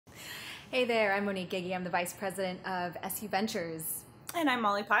Hey there, I'm Monique Giggy. I'm the Vice President of SU Ventures. And I'm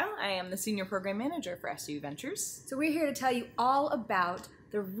Molly Pyle. I am the Senior Program Manager for SU Ventures. So we're here to tell you all about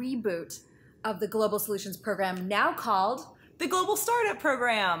the reboot of the Global Solutions Program, now called the Global Startup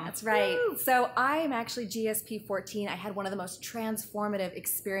Program. That's right. Woo! So I am actually GSP 14. I had one of the most transformative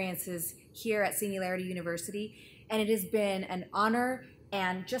experiences here at Singularity University, and it has been an honor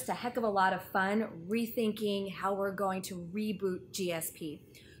and just a heck of a lot of fun rethinking how we're going to reboot GSP.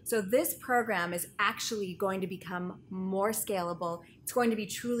 So this program is actually going to become more scalable. It's going to be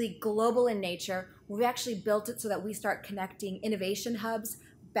truly global in nature. We've actually built it so that we start connecting innovation hubs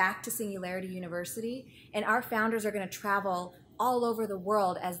back to Singularity University, and our founders are going to travel all over the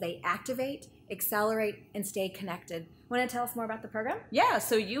world as they activate, accelerate, and stay connected. Want to tell us more about the program? Yeah,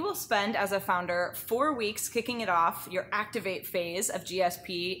 so you will spend, as a founder, 4 weeks kicking it off, your activate phase of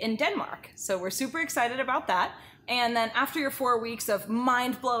GSP in Denmark. So we're super excited about that. And then after your 4 weeks of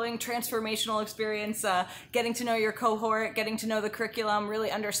mind-blowing transformational experience, getting to know your cohort, getting to know the curriculum,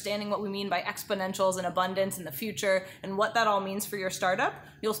 really understanding what we mean by exponentials and abundance in the future and what that all means for your startup,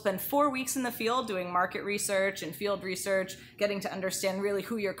 you'll spend 4 weeks in the field doing market research and field research, getting to understand really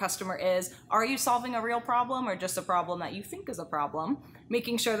who your customer is. Are you solving a real problem or just a problem that you think is a problem?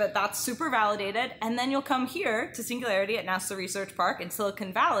 Making sure that that's super validated, and then you'll come here to Singularity at NASA Research Park in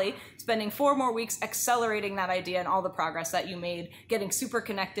Silicon Valley, spending 4 more weeks accelerating that idea and all the progress that you made, getting super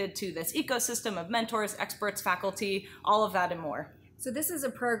connected to this ecosystem of mentors, experts, faculty, all of that and more. So this is a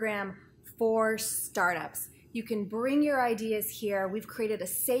program for startups. You can bring your ideas here. We've created a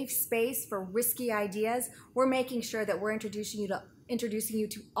safe space for risky ideas. We're making sure that we're introducing you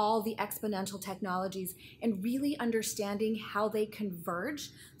to all the exponential technologies and really understanding how they converge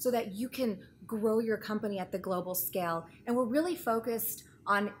so that you can grow your company at the global scale. And we're really focused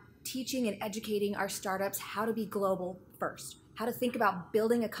on teaching and educating our startups how to be global first, how to think about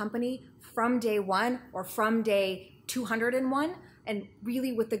building a company from day one or from day 201, and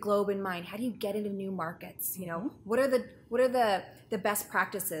really with the globe in mind. How do you get into new markets? You know, what are the best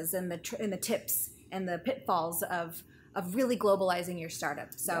practices and the tips and the pitfalls of really globalizing your startup?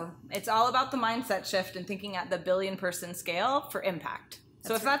 So it's all about the mindset shift and thinking at the billion-person scale for impact.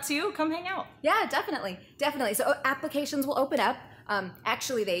 So if that's you, come hang out. Yeah, definitely. So applications will open up.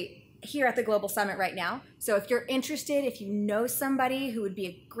 Actually, they here at the Global Summit right now. So if you're interested, if you know somebody who would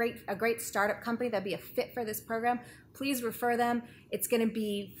be a great startup company that'd be a fit for this program, please refer them. It's going to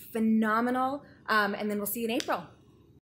be phenomenal. And then we'll see you in April.